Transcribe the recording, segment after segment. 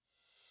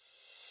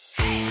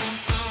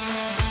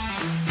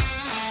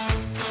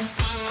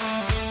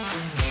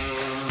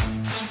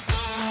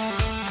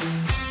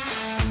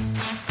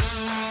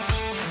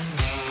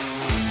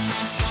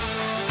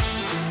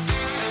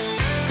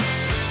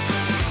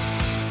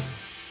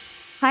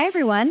Hi,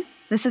 everyone.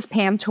 This is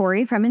Pam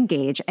Torrey from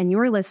Engage, and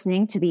you're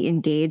listening to the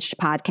Engaged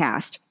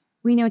podcast.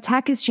 We know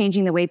tech is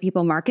changing the way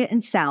people market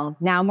and sell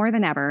now more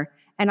than ever.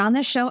 And on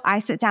this show, I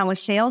sit down with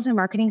sales and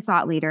marketing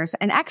thought leaders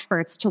and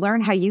experts to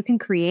learn how you can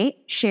create,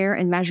 share,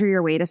 and measure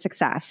your way to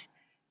success.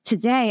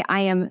 Today, I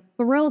am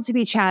thrilled to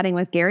be chatting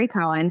with Gary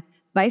Cohen,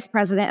 Vice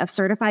President of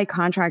Certified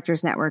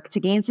Contractors Network, to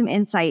gain some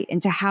insight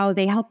into how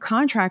they help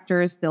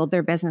contractors build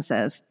their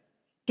businesses.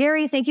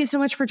 Gary, thank you so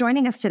much for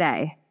joining us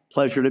today.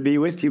 Pleasure to be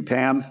with you,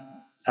 Pam,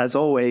 as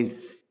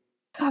always.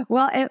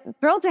 Well,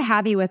 thrilled to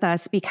have you with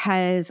us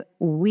because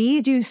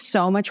we do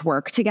so much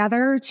work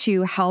together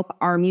to help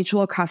our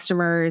mutual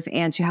customers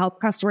and to help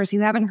customers who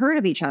haven't heard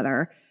of each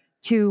other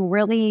to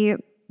really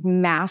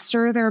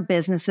master their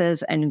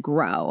businesses and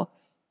grow.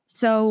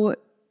 So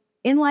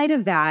in light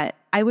of that,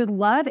 I would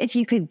love if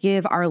you could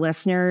give our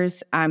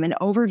listeners an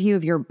overview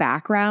of your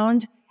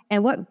background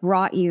and what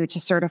brought you to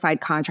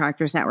Certified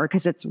Contractors Network,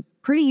 because it's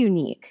pretty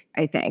unique,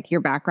 I think, your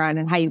background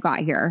and how you got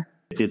here.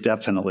 It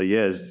definitely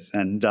is.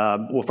 And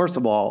well, first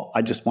of all,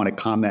 I just want to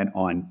comment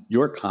on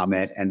your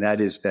comment, and that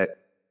is that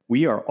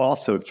we are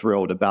also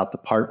thrilled about the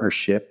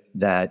partnership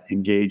that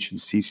Engage and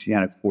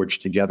CCN have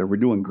forged together. We're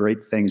doing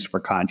great things for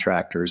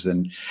contractors,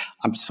 and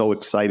I'm so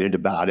excited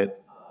about it.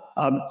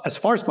 As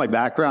far as my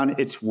background,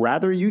 it's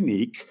rather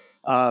unique.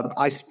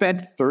 I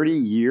spent 30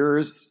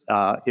 years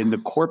in the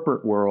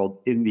corporate world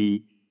in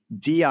the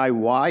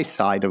DIY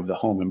side of the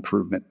home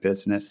improvement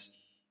business.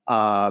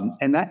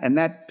 And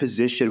that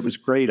position was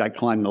great. I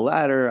climbed the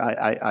ladder.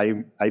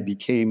 I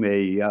became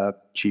a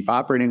chief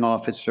operating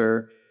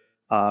officer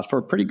for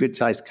a pretty good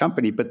sized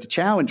company. But the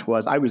challenge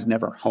was I was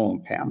never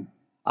home, Pam.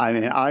 I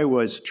mean, I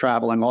was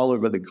traveling all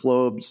over the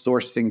globe,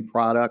 sourcing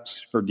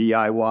products for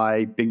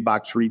DIY, big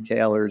box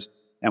retailers.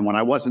 And when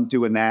I wasn't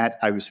doing that,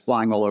 I was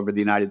flying all over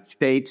the United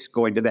States,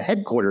 going to the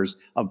headquarters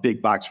of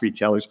big box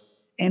retailers.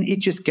 And it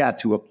just got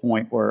to a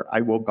point where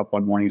I woke up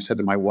one morning and said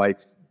to my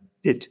wife,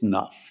 it's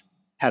enough.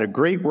 Had a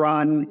great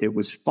run. It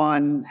was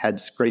fun,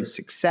 had great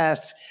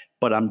success,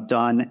 but I'm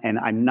done. And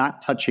I'm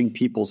not touching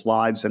people's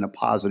lives in a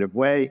positive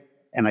way.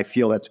 And I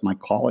feel that's my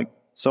calling.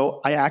 So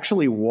I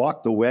actually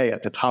walked away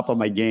at the top of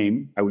my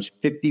game. I was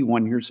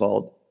 51 years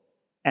old.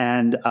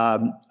 And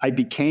I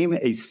became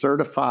a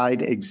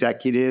certified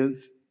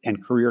executive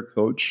and career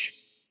coach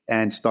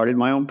and started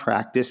my own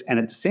practice. And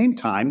at the same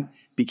time,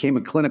 became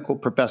a clinical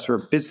professor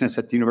of business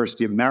at the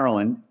University of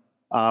Maryland,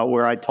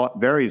 where I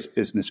taught various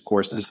business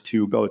courses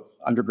to both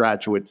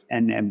undergraduates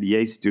and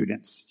MBA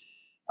students.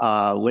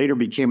 Later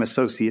became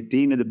associate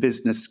dean of the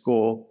business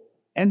school,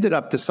 ended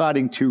up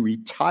deciding to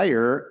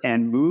retire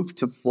and move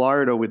to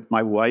Florida with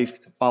my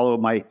wife to follow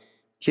my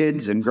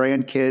kids and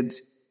grandkids,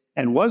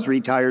 and was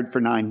retired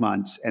for 9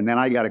 months. And then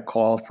I got a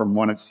call from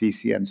one of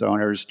CCN's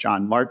owners,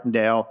 John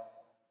Martindale,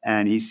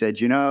 and he said,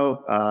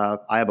 I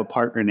have a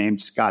partner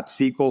named Scott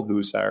Sequel,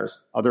 who's our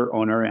other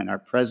owner and our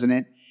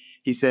president.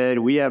 He said,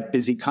 we have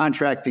busy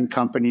contracting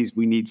companies.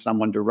 We need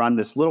someone to run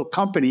this little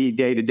company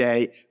day to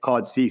day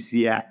called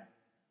CCN.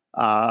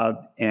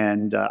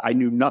 And I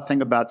knew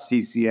nothing about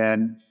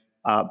CCN.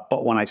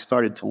 But when I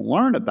started to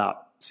learn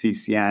about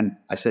CCN,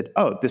 I said,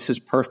 oh, this is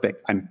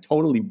perfect. I'm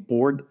totally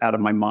bored out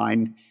of my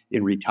mind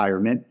in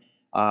retirement.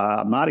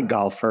 I'm not a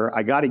golfer.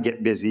 I got to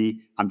get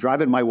busy. I'm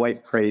driving my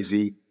wife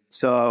crazy.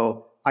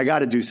 So I got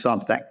to do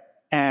something.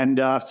 And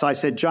so I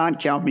said, John,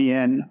 count me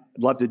in.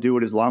 I'd love to do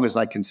it as long as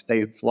I can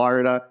stay in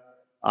Florida.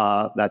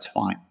 That's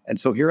fine. And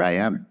so here I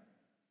am.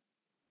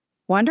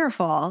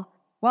 Wonderful.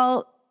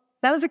 Well,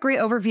 that was a great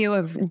overview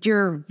of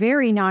your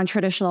very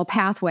non-traditional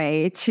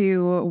pathway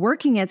to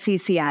working at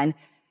CCN.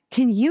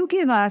 Can you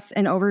give us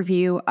an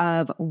overview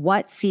of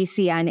what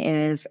CCN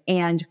is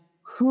and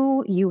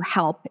who you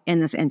help in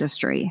this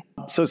industry?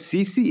 So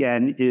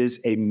CCN is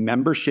a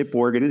membership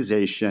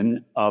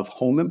organization of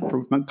home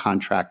improvement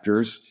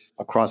contractors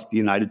across the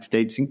United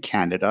States and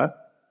Canada.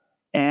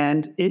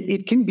 And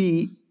it can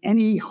be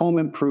any home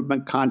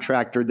improvement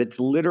contractor that's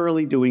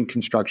literally doing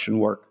construction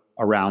work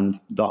around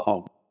the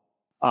home.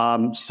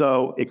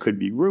 So it could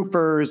be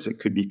roofers, it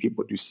could be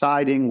people who do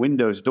siding,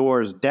 windows,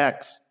 doors,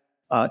 decks,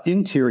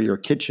 interior,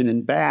 kitchen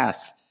and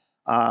bath,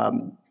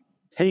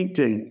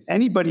 painting,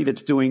 anybody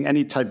that's doing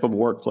any type of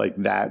work like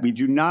that. We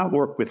do not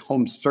work with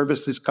home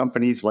services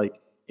companies like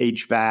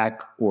HVAC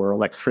or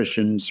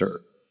electricians or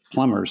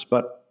plumbers,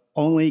 but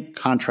only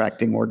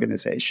contracting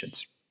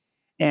organizations.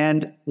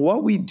 And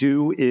what we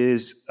do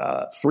is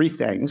three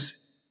things.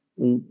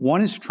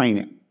 One is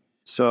training.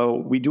 So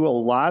we do a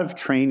lot of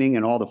training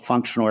in all the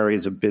functional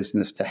areas of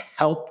business to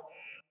help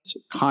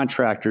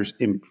contractors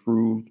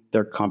improve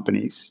their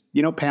companies.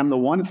 Pam, the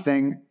one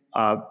thing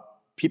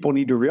people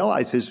need to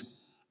realize is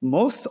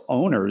most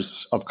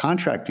owners of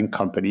contracting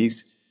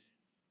companies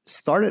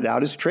started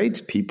out as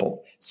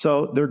tradespeople.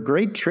 So they're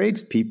great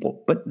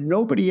tradespeople, but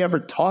nobody ever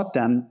taught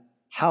them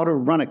how to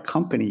run a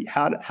company,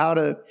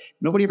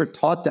 nobody ever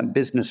taught them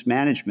business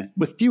management,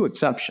 with few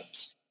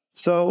exceptions.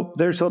 So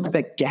there's a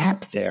big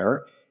gap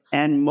there.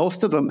 And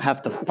most of them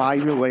have to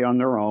find their way on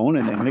their own,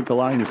 and they make a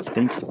lot of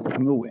mistakes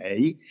along the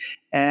way.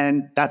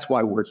 And that's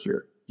why we're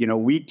here.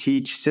 we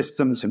teach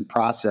systems and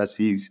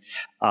processes.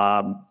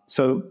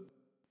 So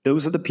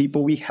those are the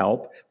people we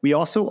help. We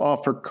also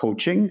offer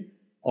coaching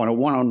on a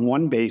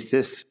one-on-one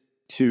basis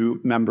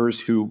to members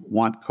who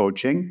want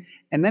coaching.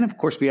 And then, of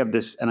course, we have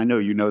this, and I know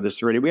you know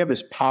this already, we have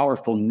this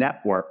powerful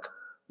network,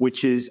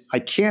 which is, I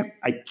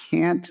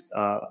can't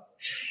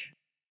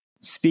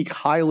speak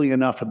highly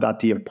enough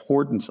about the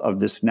importance of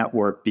this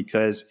network,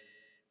 because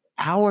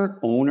our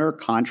owner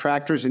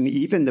contractors and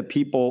even the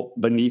people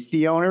beneath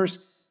the owners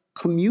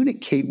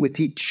communicate with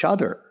each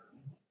other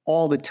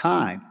all the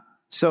time.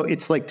 So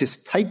it's like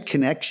this tight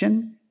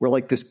connection. We're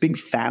like this big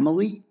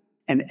family,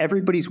 and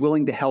everybody's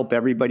willing to help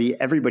everybody.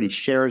 Everybody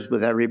shares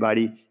with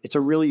everybody. It's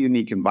a really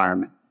unique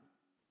environment.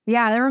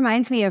 Yeah, that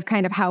reminds me of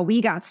kind of how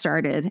we got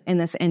started in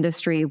this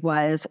industry.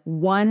 Was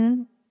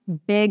one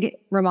big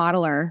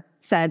remodeler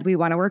said, we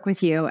want to work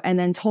with you, and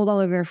then told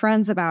all of their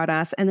friends about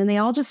us. And then they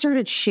all just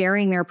started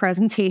sharing their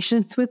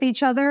presentations with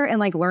each other and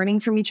like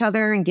learning from each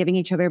other and giving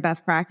each other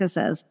best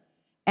practices.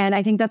 And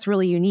I think that's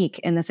really unique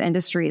in this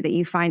industry, that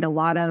you find a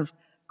lot of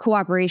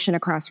cooperation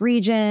across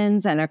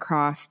regions and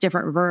across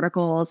different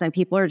verticals. And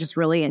people are just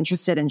really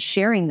interested in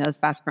sharing those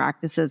best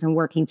practices and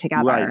working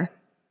together. Right.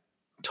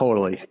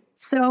 Totally.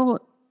 So,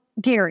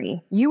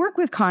 Gary, you work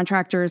with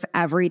contractors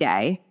every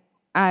day.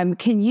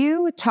 Can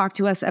you talk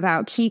to us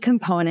about key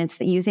components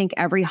that you think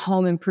every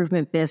home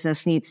improvement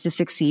business needs to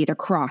succeed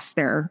across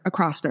their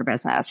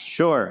business?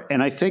 Sure.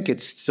 And I think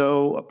it's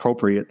so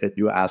appropriate that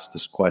you ask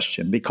this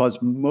question, because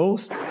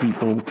most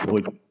people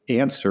would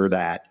answer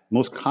that.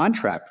 Most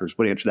contractors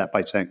would answer that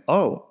by saying,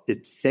 oh,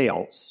 it's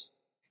sales.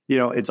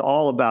 It's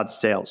all about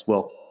sales.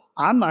 Well,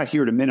 I'm not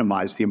here to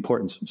minimize the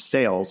importance of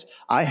sales.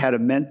 I had a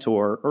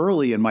mentor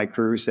early in my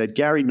career who said,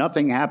 Gary,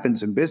 nothing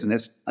happens in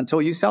business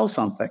until you sell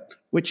something,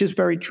 which is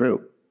very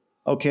true.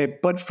 Okay.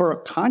 But for a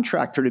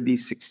contractor to be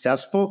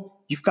successful,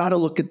 you've got to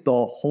look at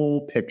the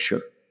whole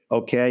picture.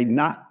 Okay.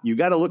 You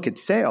got to look at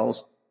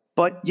sales,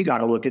 but you got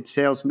to look at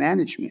sales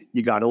management.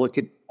 You got to look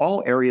at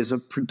all areas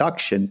of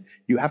production.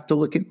 You have to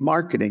look at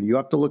marketing. You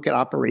have to look at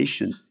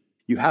operations.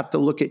 You have to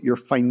look at your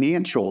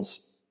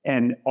financials,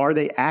 and are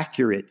they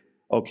accurate?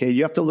 Okay,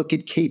 you have to look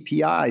at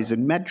KPIs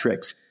and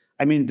metrics.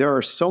 I mean, there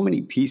are so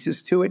many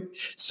pieces to it.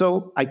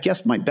 So I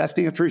guess my best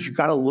answer is you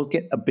got to look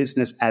at a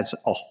business as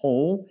a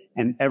whole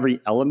and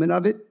every element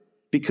of it.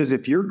 Because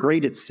if you're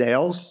great at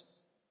sales,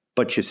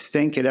 but you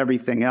stink at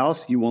everything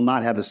else, you will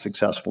not have a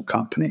successful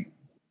company.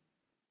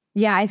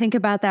 Yeah, I think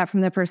about that from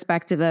the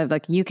perspective of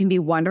like, you can be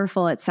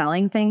wonderful at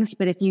selling things,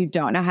 but if you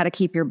don't know how to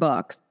keep your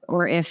books,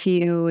 or if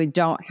you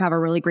don't have a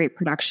really great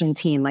production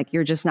team, like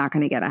you're just not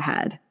going to get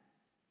ahead.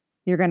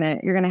 You're going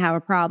to have a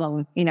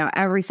problem.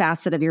 Every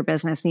facet of your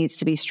business needs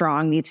to be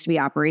strong, needs to be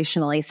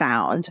operationally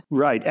sound.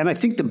 Right. And I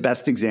think the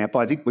best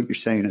example, I think what you're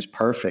saying is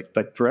perfect.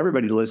 But for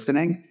everybody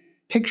listening,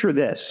 picture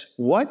this.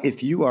 What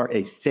if you are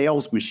a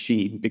sales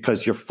machine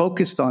because you're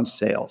focused on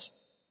sales?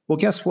 Well,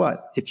 guess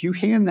what? If you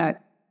hand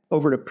that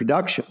over to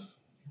production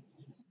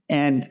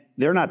and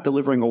they're not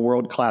delivering a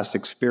world-class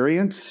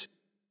experience,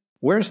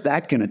 where's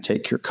that going to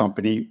take your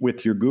company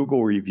with your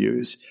Google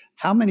reviews?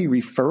 How many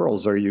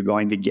referrals are you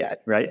going to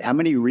get, right? How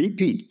many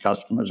repeat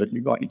customers are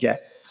you going to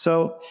get?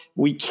 So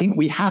we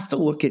have to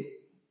look at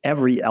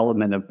every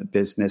element of the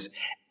business,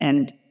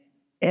 and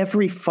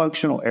every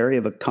functional area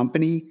of a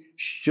company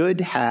should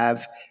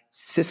have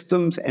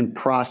systems and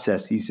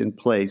processes in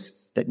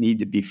place that need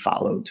to be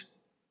followed.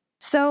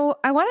 So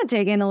I want to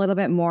dig in a little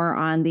bit more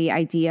on the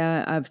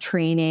idea of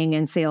training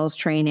and sales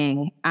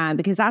training,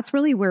 because that's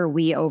really where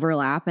we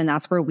overlap, and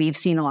that's where we've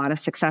seen a lot of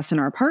success in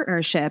our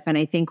partnership. And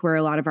I think where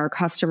a lot of our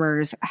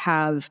customers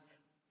have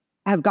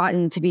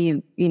gotten to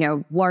be,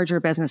 larger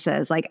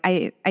businesses. Like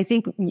I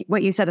think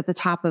what you said at the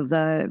top of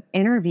the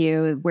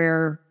interview,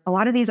 where a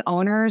lot of these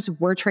owners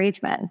were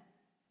tradesmen.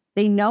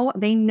 They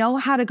know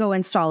how to go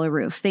install a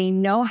roof. They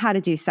know how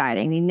to do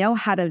siding. They know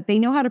how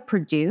to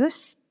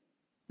produce.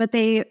 But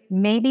they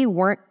maybe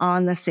weren't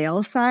on the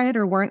sales side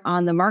or weren't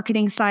on the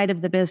marketing side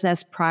of the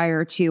business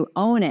prior to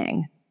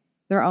owning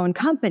their own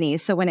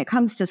companies. So when it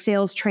comes to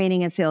sales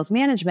training and sales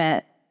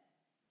management,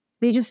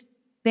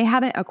 they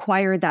haven't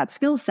acquired that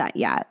skill set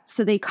yet.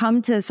 So they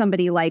come to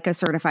somebody like a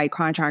Certified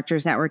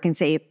Contractors Network and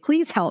say,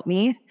 please help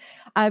me.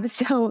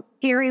 So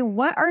Gary,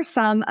 what are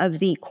some of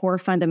the core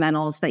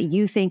fundamentals that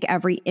you think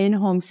every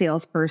in-home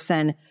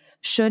salesperson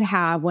should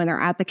have when they're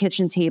at the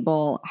kitchen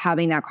table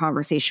having that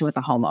conversation with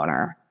the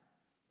homeowner?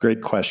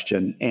 Great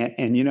question.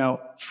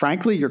 And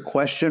frankly, your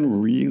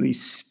question really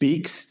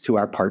speaks to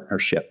our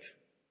partnership,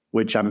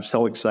 which I'm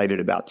so excited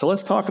about. So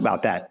let's talk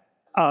about that.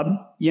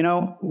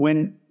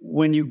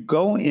 When you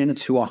go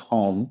into a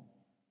home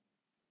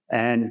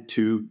and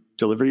to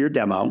deliver your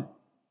demo,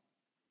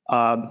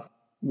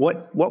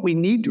 what we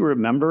need to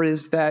remember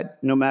is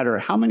that no matter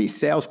how many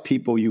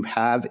salespeople you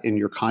have in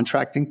your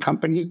contracting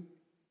company,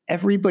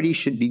 everybody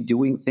should be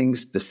doing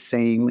things the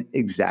same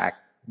exact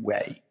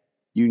way.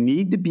 You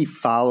need to be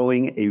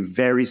following a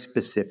very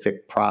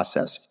specific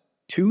process.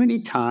 Too many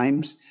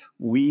times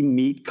we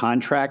meet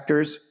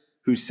contractors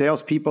whose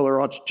salespeople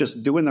are all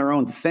just doing their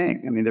own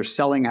thing. I mean, they're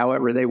selling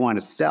however they want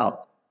to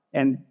sell.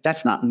 And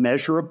that's not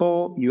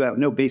measurable. You have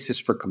no basis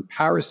for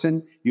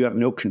comparison. You have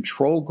no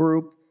control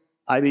group.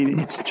 I mean,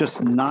 it's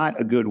just not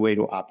a good way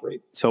to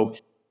operate. So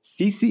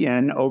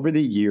CCN over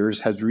the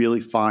years has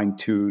really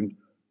fine-tuned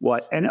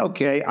and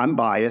okay, I'm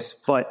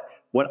biased, but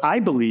what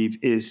I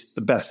believe is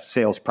the best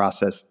sales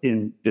process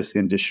in this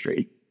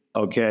industry.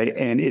 Okay.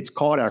 And it's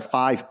called our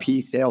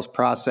 5P sales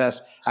process.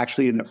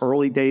 Actually, in the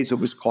early days, it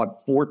was called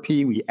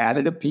 4P. We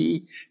added a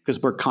P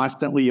because we're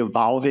constantly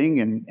evolving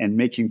and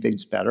making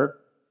things better.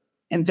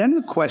 And then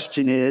the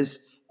question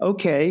is,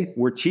 okay,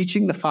 we're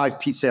teaching the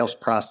 5P sales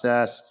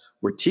process.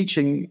 We're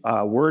teaching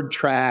word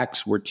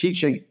tracks. We're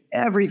teaching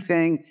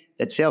everything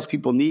that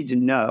salespeople need to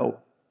know.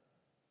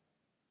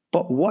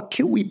 But what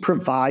can we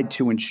provide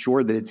to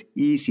ensure that it's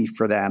easy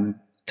for them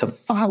to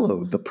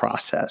follow the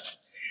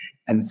process?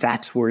 And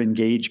that's where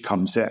Engage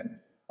comes in.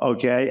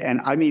 Okay.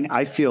 And I mean,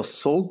 I feel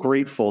so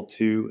grateful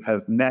to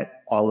have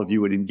met all of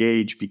you at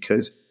Engage,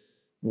 because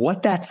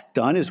what that's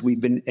done is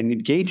and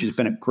Engage has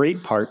been a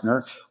great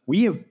partner.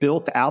 We have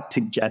built out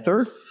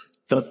together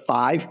the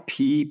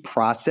 5P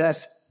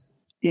process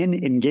in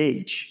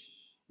Engage,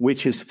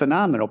 which is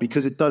phenomenal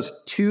because it does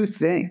two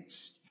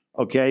things.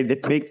 Okay,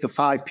 that make the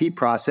 5P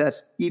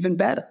process even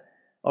better.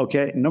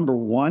 Okay, number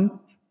one,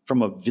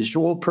 from a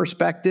visual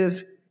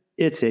perspective,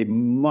 it's a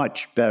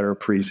much better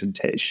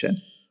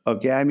presentation.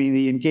 Okay, I mean,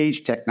 the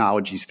Engage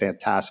technology is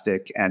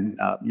fantastic. And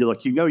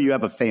you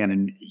have a fan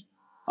in me.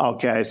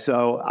 Okay,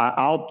 so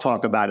I'll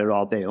talk about it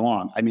all day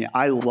long. I mean,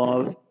 I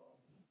love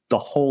the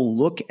whole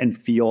look and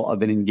feel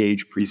of an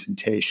Engage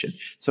presentation.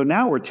 So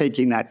now we're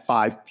taking that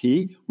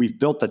 5P, we've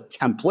built a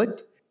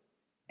template,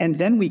 and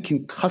then we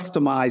can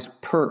customize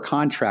per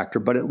contractor,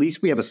 but at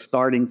least we have a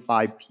starting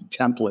 5P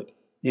template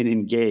in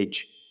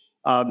Engage.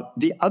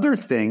 The other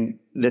thing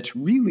that's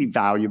really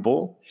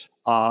valuable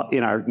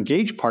in our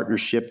Engage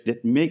partnership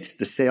that makes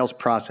the sales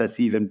process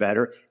even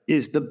better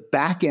is the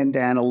back-end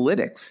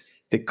analytics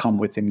that come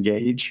with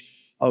Engage,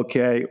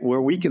 okay,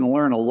 where we can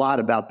learn a lot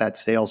about that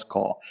sales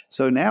call.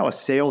 So now a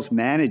sales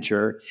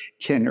manager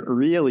can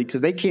really,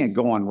 because they can't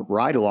go on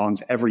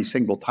ride-alongs every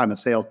single time a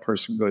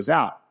salesperson goes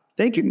out,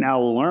 they can now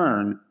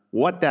learn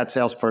what that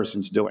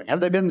salesperson's doing.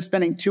 Have they been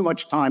spending too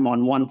much time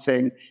on one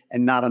thing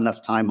and not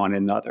enough time on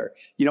another?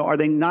 Are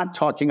they not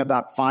talking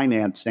about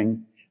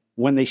financing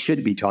when they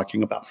should be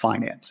talking about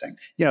financing?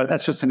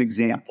 That's just an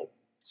example.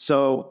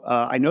 So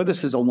I know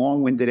this is a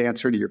long-winded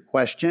answer to your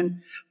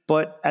question,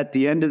 but at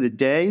the end of the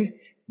day,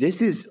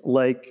 this is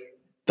like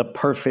the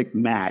perfect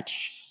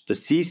match. The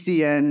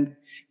CCN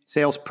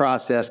sales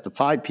process, the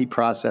 5P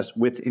process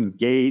with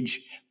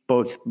Engage,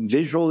 both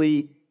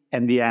visually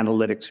and the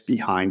analytics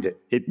behind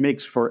it. It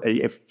makes for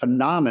a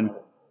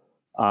phenomenal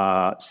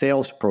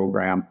sales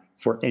program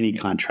for any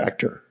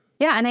contractor.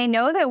 Yeah, and I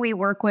know that we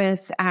work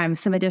with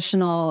some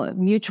additional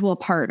mutual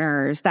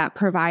partners that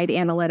provide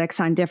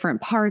analytics on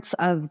different parts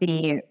of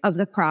the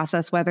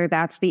process, whether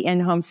that's the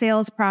in-home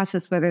sales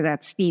process, whether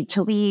that's speed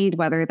to lead,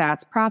 whether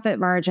that's profit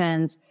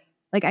margins.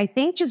 Like, I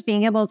think just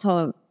being able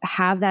to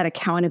have that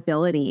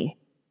accountability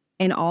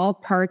in all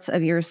parts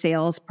of your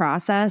sales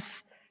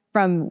process,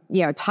 from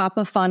top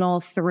of funnel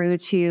through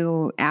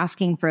to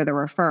asking for the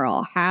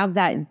referral, have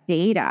that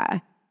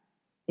data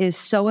is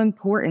so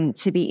important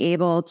to be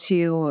able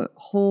to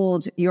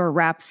hold your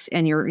reps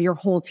and your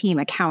whole team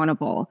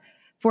accountable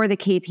for the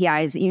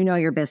KPIs that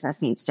your business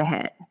needs to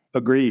hit.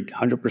 Agreed,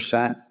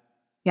 100%.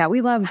 Yeah,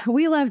 we love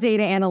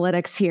data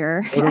analytics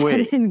here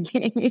at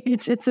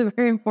Engage. It's a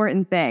very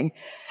important thing.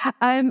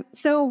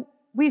 So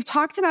we've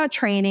talked about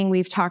training,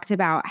 we've talked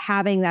about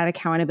having that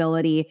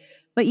accountability,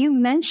 but you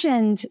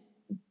mentioned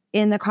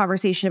in the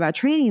conversation about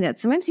training that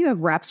sometimes you have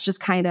reps just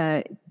kind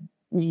of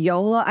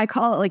YOLO, I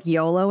call it like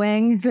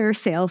YOLOing their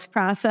sales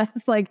process.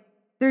 Like,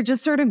 they're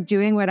just sort of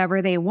doing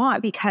whatever they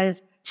want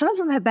because some of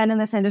them have been in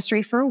this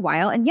industry for a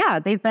while. And yeah,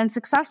 they've been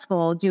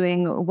successful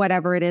doing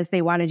whatever it is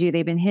they want to do.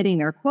 They've been hitting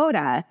their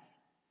quota.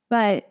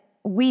 But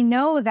we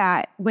know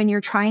that when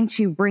you're trying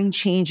to bring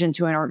change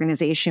into an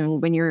organization,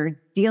 when you're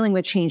dealing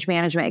with change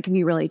management, it can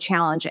be really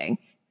challenging.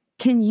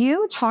 Can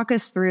you talk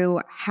us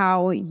through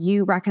how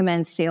you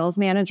recommend sales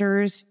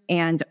managers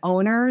and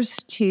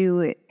owners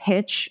to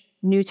pitch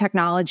new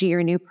technology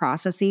or new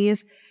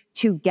processes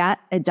to get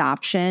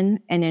adoption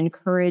and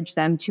encourage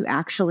them to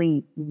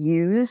actually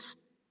use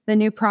the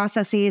new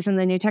processes and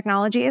the new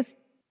technologies?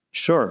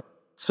 Sure.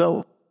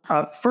 So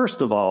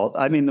first of all,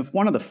 I mean,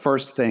 one of the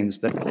first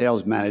things that a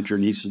sales manager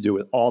needs to do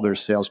with all their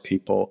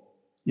salespeople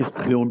is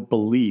build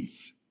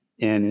belief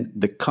in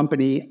the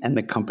company and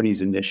the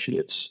company's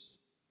initiatives.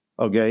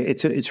 Okay,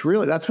 it's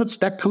really,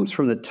 that comes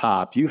from the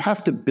top. You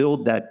have to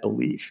build that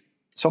belief.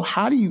 So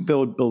how do you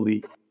build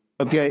belief?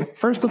 Okay,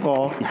 first of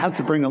all, you have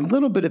to bring a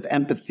little bit of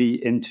empathy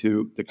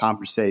into the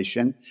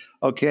conversation.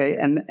 Okay,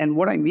 and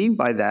what I mean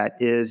by that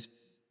is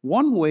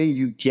one way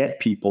you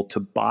get people to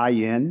buy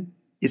in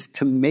is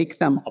to make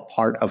them a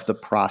part of the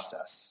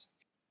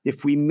process.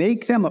 If we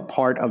make them a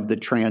part of the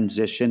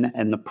transition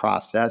and the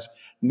process,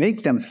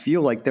 make them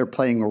feel like they're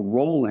playing a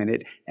role in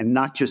it and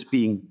not just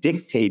being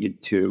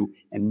dictated to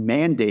and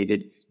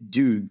mandated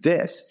do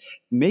this.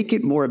 Make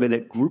it more of a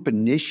group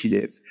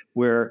initiative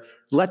where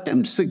let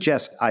them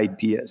suggest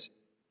ideas.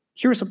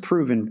 Here's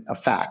a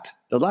fact.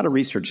 A lot of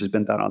research has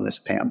been done on this,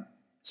 Pam.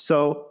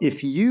 So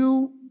if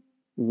you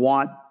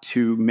want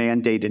to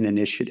mandate an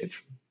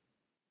initiative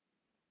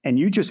and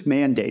you just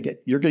mandate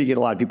it, you're going to get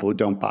a lot of people who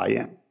don't buy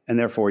in, and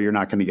therefore you're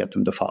not going to get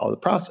them to follow the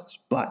process.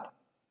 But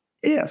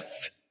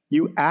if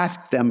you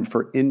ask them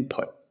for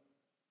input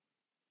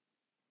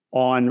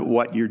on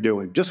what you're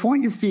doing, just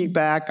want your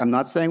feedback. I'm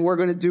not saying we're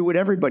going to do what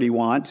everybody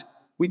wants.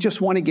 We just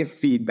want to get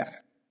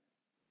feedback.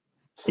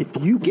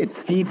 If you get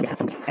feedback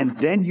and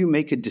then you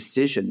make a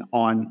decision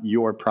on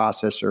your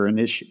process or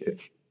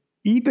initiative,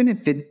 even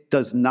if it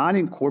does not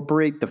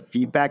incorporate the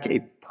feedback a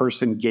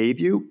person gave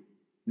you,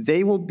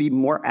 they will be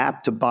more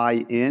apt to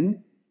buy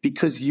in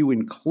because you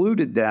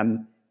included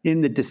them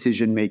in the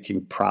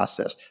decision-making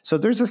process. So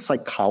there's a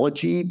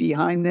psychology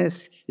behind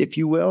this, if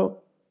you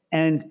will,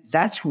 and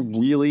that's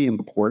really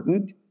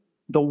important.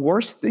 The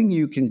worst thing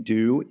you can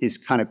do is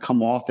kind of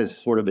come off as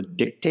sort of a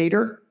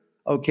dictator,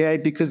 okay?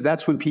 Because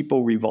that's when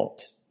people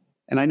revolt.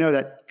 And I know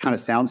that kind of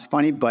sounds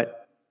funny,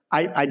 but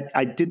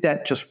I did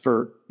that just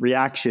for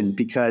reaction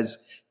because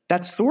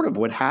that's sort of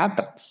what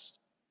happens,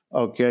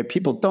 okay?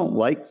 People don't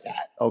like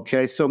that,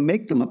 okay? So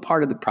make them a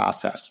part of the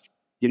process,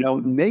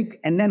 and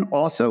then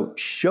also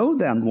show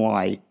them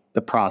why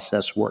the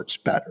process works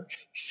better.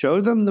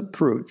 Show them the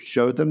proof,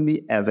 show them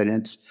the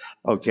evidence,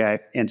 okay,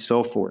 and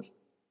so forth.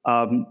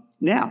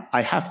 Now,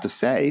 I have to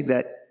say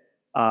that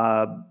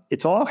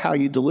it's all how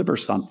you deliver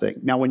something.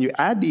 Now, when you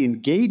add the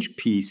engage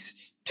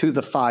piece to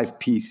the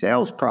 5P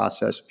sales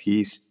process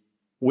piece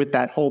with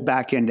that whole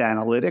back-end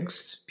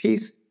analytics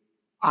piece,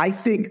 I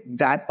think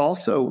that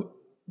also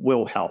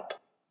will help.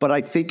 But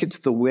I think it's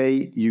the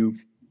way you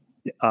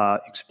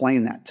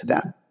explain that to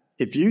them.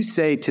 If you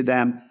say to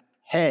them,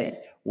 hey,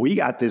 we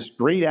got this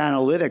great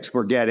analytics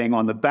we're getting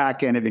on the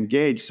back end of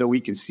Engage so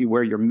we can see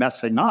where you're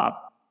messing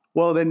up,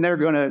 well, then they're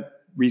going to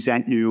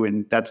resent you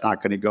and that's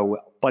not going to go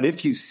well. But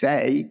if you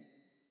say,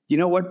 you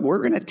know what, we're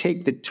going to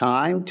take the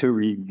time to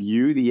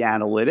review the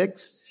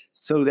analytics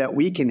so that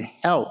we can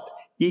help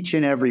each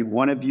and every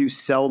one of you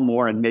sell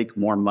more and make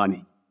more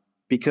money.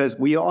 Because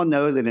we all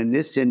know that in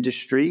this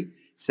industry,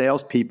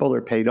 salespeople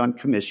are paid on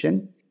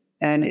commission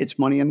and it's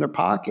money in their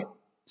pocket.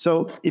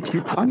 So if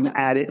you come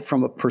at it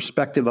from a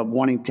perspective of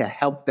wanting to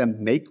help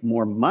them make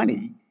more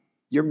money,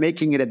 you're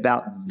making it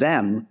about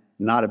them,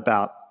 not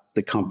about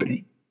the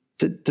company.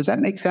 Does that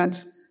make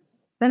sense?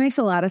 That makes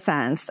a lot of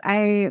sense.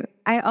 I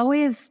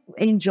always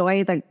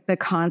enjoy the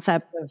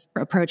concept of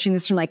approaching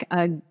this from like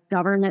a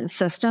government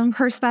system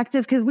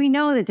perspective, because we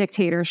know that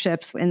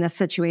dictatorships in this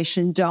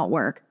situation don't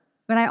work.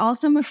 But I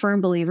also am a firm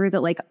believer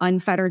that like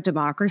unfettered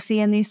democracy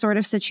in these sort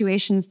of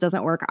situations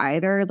doesn't work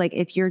either. Like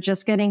if you're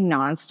just getting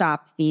nonstop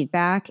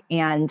feedback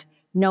and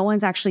no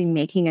one's actually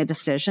making a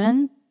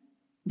decision,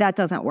 that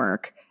doesn't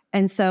work.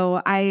 And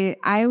so I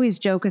always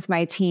joke with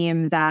my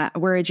team that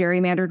we're a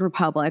gerrymandered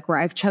republic where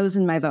I've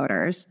chosen my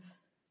voters.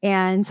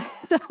 And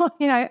so,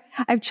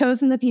 I've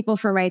chosen the people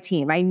for my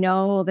team. I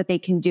know that they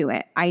can do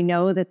it. I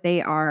know that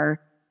they are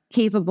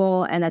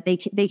capable and that they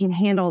can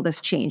handle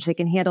this change. They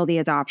can handle the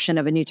adoption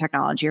of a new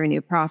technology or a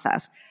new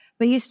process.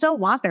 But you still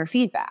want their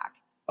feedback.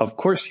 Of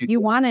course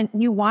you want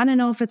to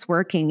know if it's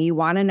working. You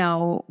want to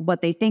know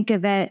what they think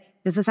of it.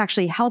 Does this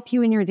actually help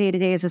you in your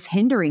day-to-day? Is this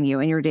hindering you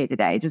in your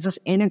day-to-day? Does this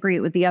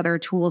integrate with the other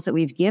tools that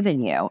we've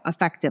given you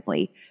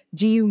effectively?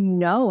 Do you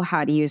know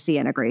how to use the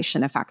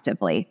integration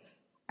effectively?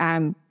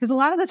 Because a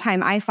lot of the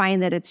time I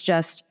find that it's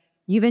just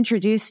you've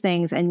introduced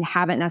things and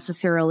haven't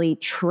necessarily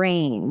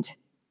trained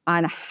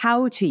on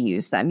how to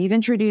use them. You've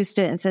introduced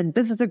it and said,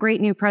 this is a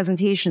great new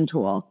presentation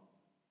tool.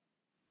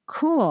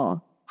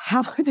 Cool.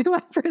 How do I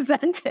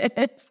present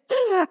it?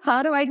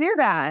 How do I do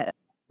that?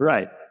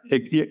 Right.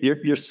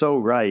 You're so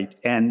right.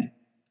 And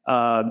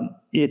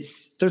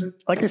there's,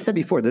 like I said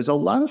before, there's a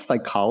lot of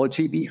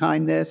psychology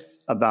behind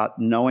this about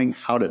knowing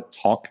how to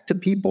talk to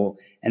people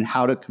and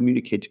how to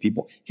communicate to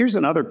people. Here's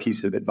another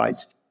piece of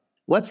advice.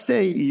 Let's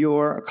say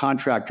you're a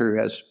contractor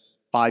who has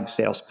 5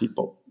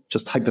 salespeople,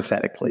 just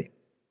hypothetically.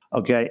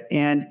 Okay.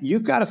 And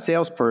you've got a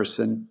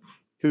salesperson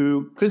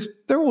because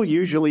there will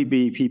usually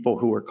be people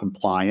who are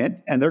compliant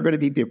and there are going to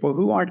be people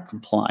who aren't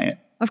compliant.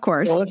 Of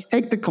course. So let's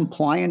take the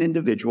compliant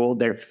individual.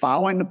 They're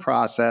following the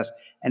process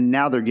and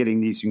now they're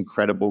getting these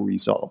incredible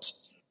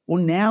results.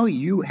 Well, now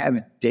you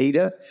have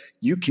data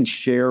you can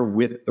share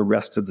with the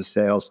rest of the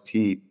sales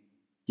team.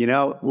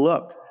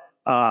 Look,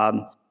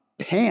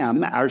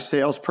 Pam, our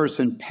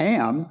salesperson,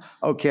 Pam,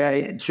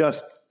 okay,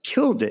 just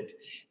killed it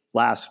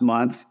last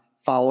month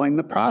following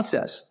the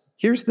process.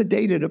 Here's the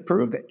data to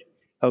prove it.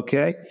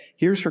 Okay.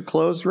 Here's her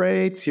close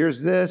rates.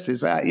 Here's this,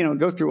 is that,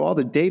 go through all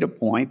the data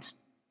points.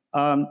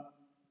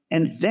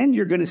 And then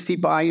you're going to see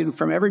buy-in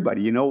from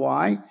everybody. You know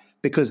why?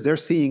 Because they're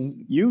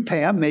seeing you,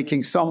 Pam,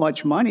 making so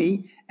much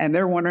money, and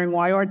they're wondering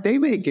why aren't they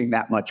making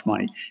that much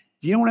money?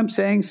 Do you know what I'm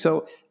saying?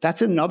 So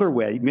that's another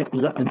way.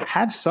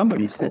 Have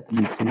somebody set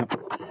the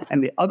example.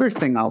 And the other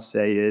thing I'll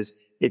say is,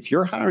 if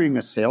you're hiring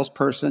a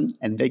salesperson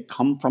and they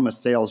come from a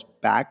sales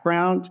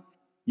background,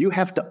 you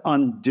have to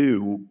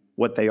undo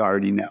what they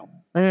already know.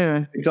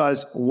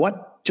 Because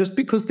just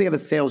because they have a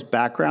sales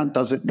background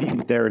doesn't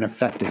mean they're an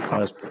effective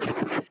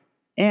salesperson.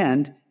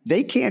 And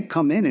they can't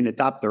come in and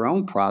adopt their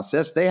own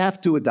process. They have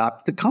to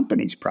adopt the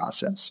company's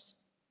process.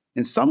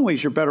 In some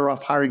ways, you're better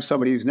off hiring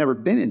somebody who's never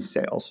been in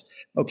sales,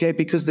 okay?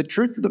 Because the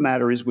truth of the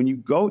matter is when you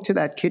go to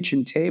that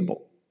kitchen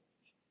table,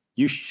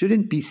 you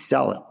shouldn't be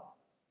selling.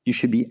 You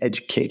should be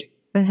educating.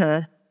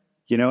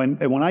 You know, and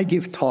when I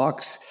give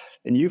talks,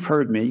 and you've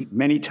heard me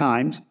many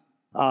times,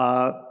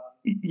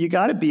 you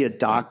got to be a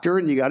doctor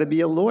and you got to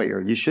be a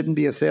lawyer. You shouldn't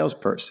be a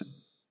salesperson.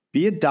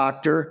 Be a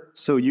doctor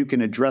so you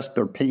can address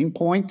their pain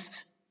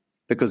points,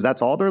 because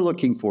that's all they're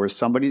looking for is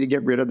somebody to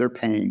get rid of their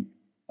pain.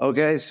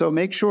 Okay, so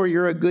make sure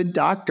you're a good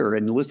doctor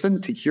and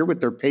listen to hear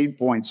what their pain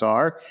points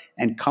are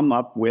and come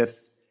up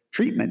with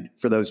treatment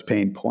for those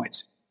pain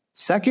points.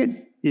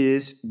 Second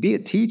is be a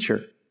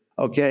teacher.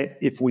 Okay,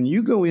 if when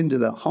you go into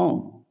the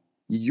home,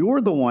 you're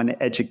the one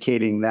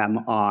educating them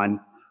on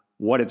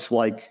what it's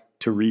like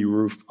to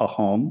re-roof a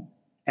home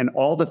and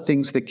all the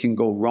things that can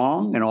go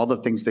wrong and all the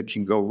things that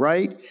can go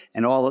right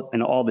and all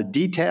the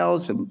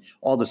details and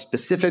all the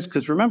specifics.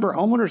 Because remember,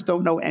 homeowners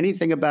don't know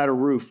anything about a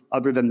roof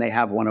other than they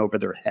have one over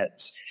their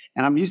heads.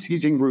 And I'm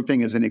using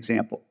roofing as an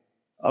example.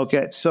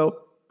 Okay, so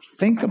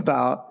think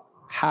about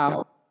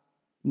how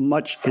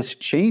much this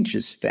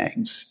changes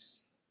things,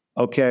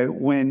 okay,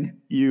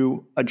 when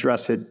you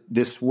address it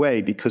this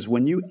way. Because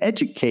when you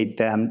educate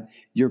them,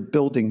 you're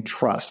building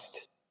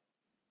trust.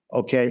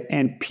 Okay.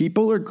 And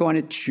people are going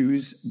to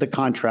choose the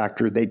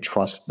contractor they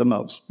trust the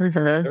most.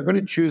 They're going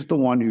to choose the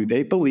one who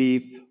they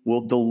believe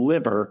will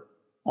deliver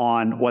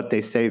on what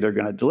they say they're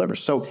going to deliver.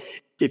 So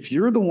if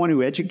you're the one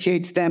who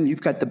educates them,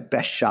 you've got the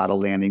best shot of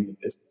landing the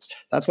business.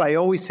 That's why I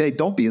always say,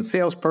 don't be a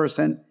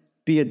salesperson,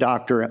 be a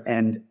doctor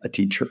and a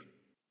teacher.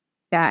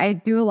 Yeah, I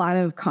do a lot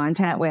of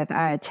content with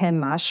Tim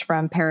Mush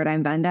from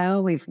Paradigm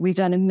Vendo. We've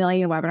done a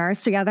million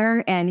webinars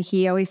together, and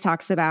he always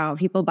talks about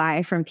people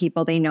buy from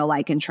people they know,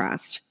 like, and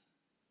trust.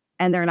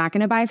 And they're not going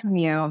to buy from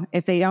you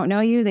if they don't know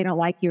you, they don't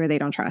like you, or they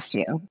don't trust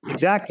you.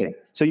 Exactly.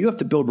 So you have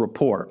to build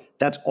rapport.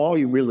 That's all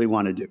you really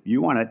want to do.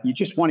 You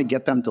just want to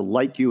get them to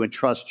like you and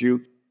trust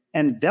you,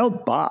 and they'll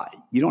buy.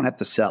 You don't have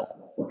to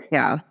sell.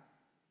 Yeah.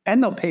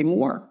 And they'll pay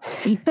more.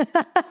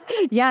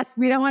 Yes,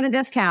 we don't want a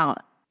discount.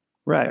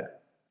 Right.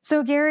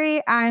 So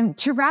Gary,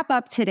 to wrap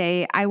up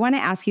today, I want to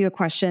ask you a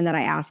question that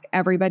I ask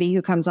everybody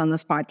who comes on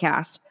this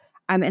podcast.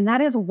 And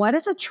that is, what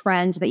is a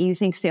trend that you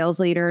think sales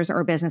leaders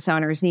or business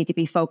owners need to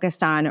be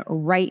focused on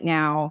right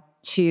now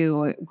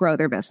to grow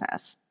their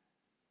business?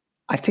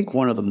 I think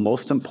one of the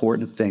most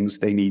important things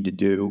they need to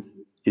do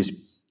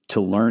is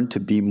to learn to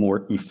be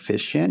more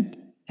efficient.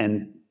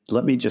 And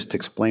let me just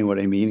explain what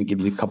I mean and give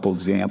you a couple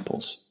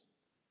examples.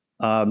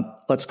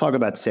 Let's talk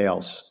about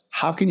sales.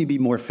 How can you be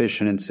more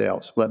efficient in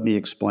sales? Let me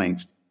explain.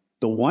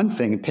 The one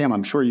thing, Pam,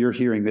 I'm sure you're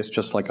hearing this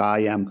just like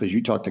I am because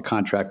you talk to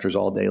contractors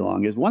all day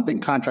long, is one thing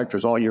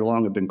contractors all year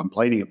long have been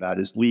complaining about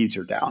is leads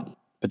are down,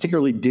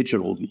 particularly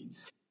digital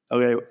leads.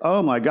 Okay,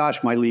 oh my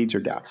gosh, my leads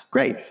are down.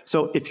 Great.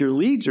 So if your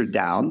leads are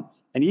down,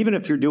 and even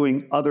if you're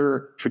doing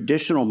other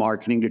traditional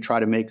marketing to try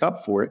to make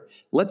up for it,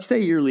 let's say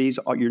your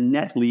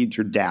net leads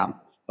are down.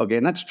 Okay,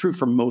 and that's true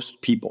for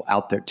most people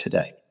out there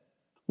today.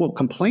 Well,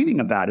 complaining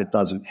about it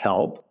doesn't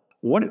help.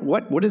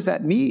 What does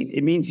that mean?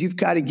 It means you've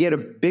got to get a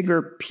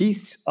bigger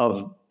piece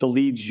of the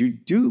leads you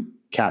do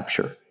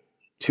capture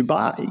to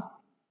buy.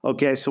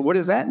 Okay, so what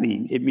does that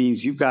mean? It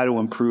means you've got to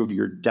improve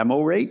your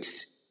demo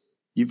rates.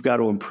 You've got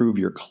to improve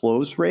your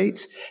close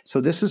rates. So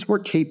this is where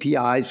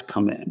KPIs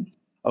come in.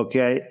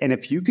 Okay, and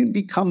if you can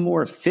become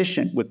more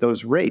efficient with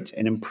those rates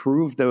and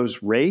improve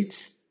those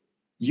rates,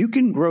 you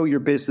can grow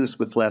your business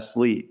with less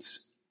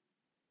leads.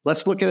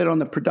 Let's look at it on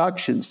the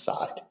production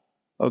side.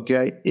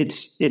 Okay,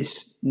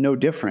 it's no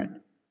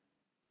different.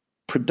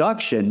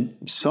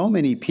 Production, so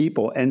many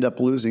people end up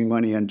losing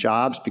money on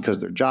jobs because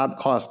their job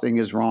costing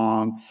is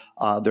wrong.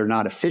 They're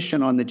not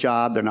efficient on the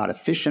job. They're not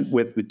efficient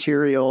with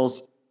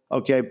materials.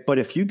 Okay, but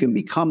if you can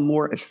become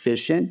more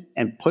efficient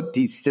and put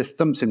these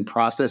systems and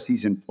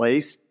processes in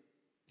place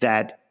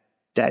that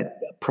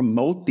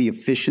promote the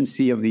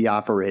efficiency of the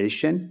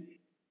operation,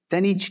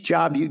 then each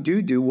job you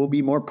do will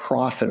be more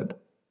profitable.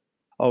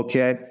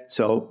 Okay,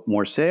 so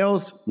more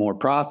sales, more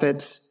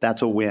profits,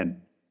 that's a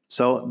win.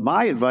 So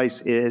my advice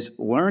is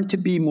learn to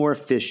be more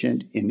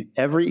efficient in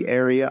every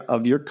area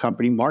of your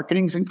company.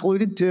 Marketing's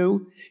included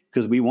too,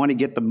 because we want to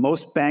get the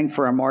most bang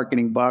for our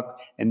marketing buck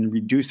and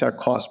reduce our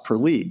cost per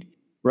lead,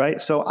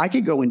 right? So I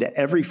could go into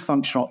every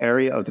functional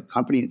area of the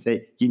company and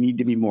say, you need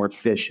to be more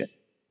efficient.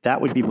 That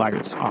would be my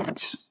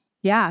response.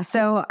 Yeah.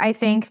 So I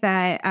think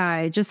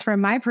that just from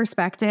my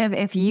perspective,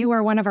 if you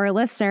are one of our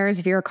listeners,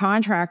 if you're a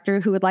contractor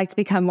who would like to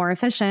become more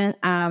efficient,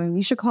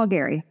 you should call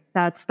Gary.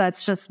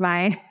 That's just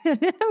my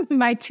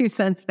my 2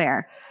 cents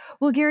there.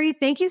 Well, Gary,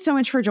 thank you so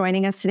much for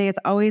joining us today. It's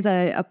always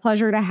a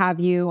pleasure to have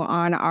you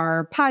on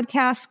our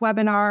podcasts,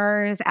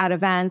 webinars, at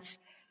events.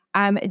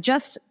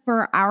 Just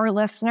for our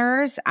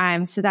listeners,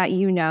 so that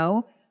you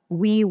know,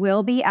 We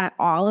will be at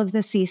all of the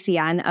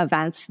CCN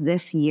events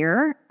this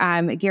year.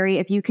 Gary,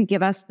 if you could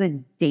give us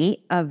the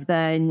date of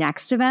the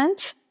next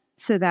event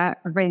so that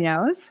everybody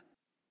knows.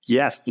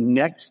 Yes, the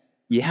next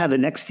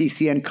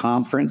CCN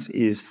conference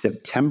is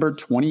September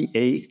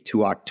 28th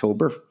to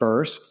October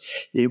 1st.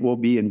 It will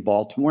be in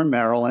Baltimore,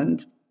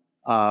 Maryland.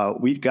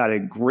 We've got a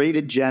great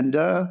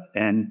agenda,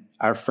 and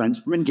our friends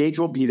from Engage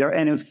will be there.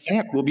 And in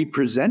fact, we'll be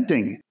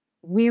presenting.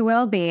 We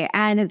will be.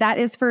 And that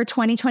is for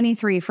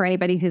 2023 for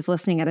anybody who's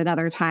listening at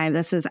another time.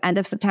 This is end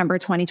of September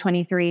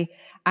 2023.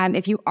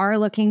 If you are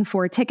looking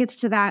for tickets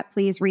to that,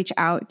 please reach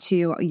out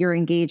to your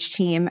Engage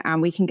team.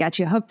 We can get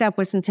you hooked up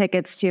with some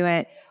tickets to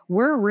it.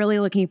 We're really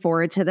looking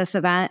forward to this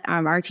event.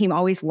 Our team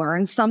always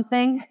learns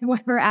something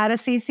when we're at a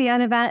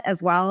CCN event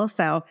as well.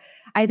 So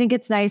I think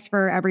it's nice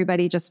for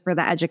everybody just for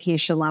the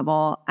education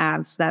level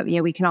so that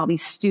we can all be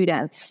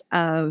students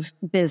of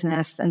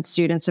business and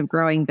students of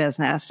growing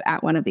business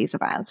at one of these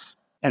events.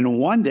 And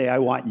one day I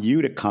want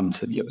you to come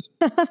to the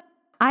event.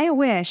 I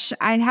wish.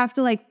 I'd have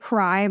to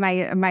pry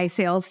my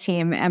sales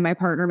team and my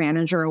partner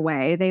manager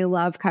away. They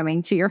love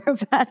coming to your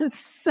events.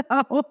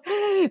 So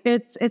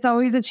it's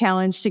always a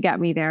challenge to get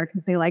me there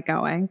because they like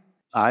going.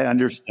 I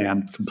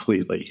understand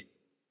completely.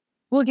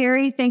 Well,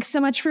 Gary, thanks so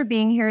much for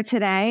being here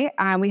today.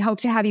 We hope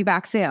to have you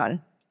back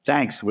soon.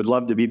 Thanks. Would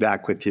love to be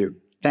back with you.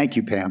 Thank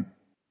you, Pam.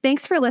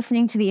 Thanks for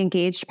listening to the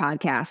Engaged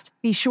podcast.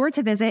 Be sure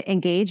to visit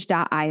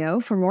engage.io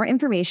for more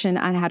information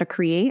on how to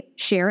create,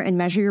 share, and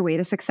measure your way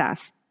to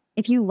success.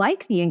 If you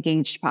like the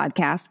Engaged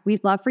podcast,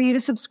 we'd love for you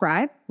to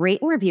subscribe,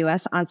 rate, and review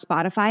us on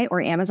Spotify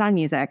or Amazon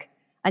Music.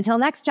 Until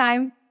next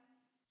time.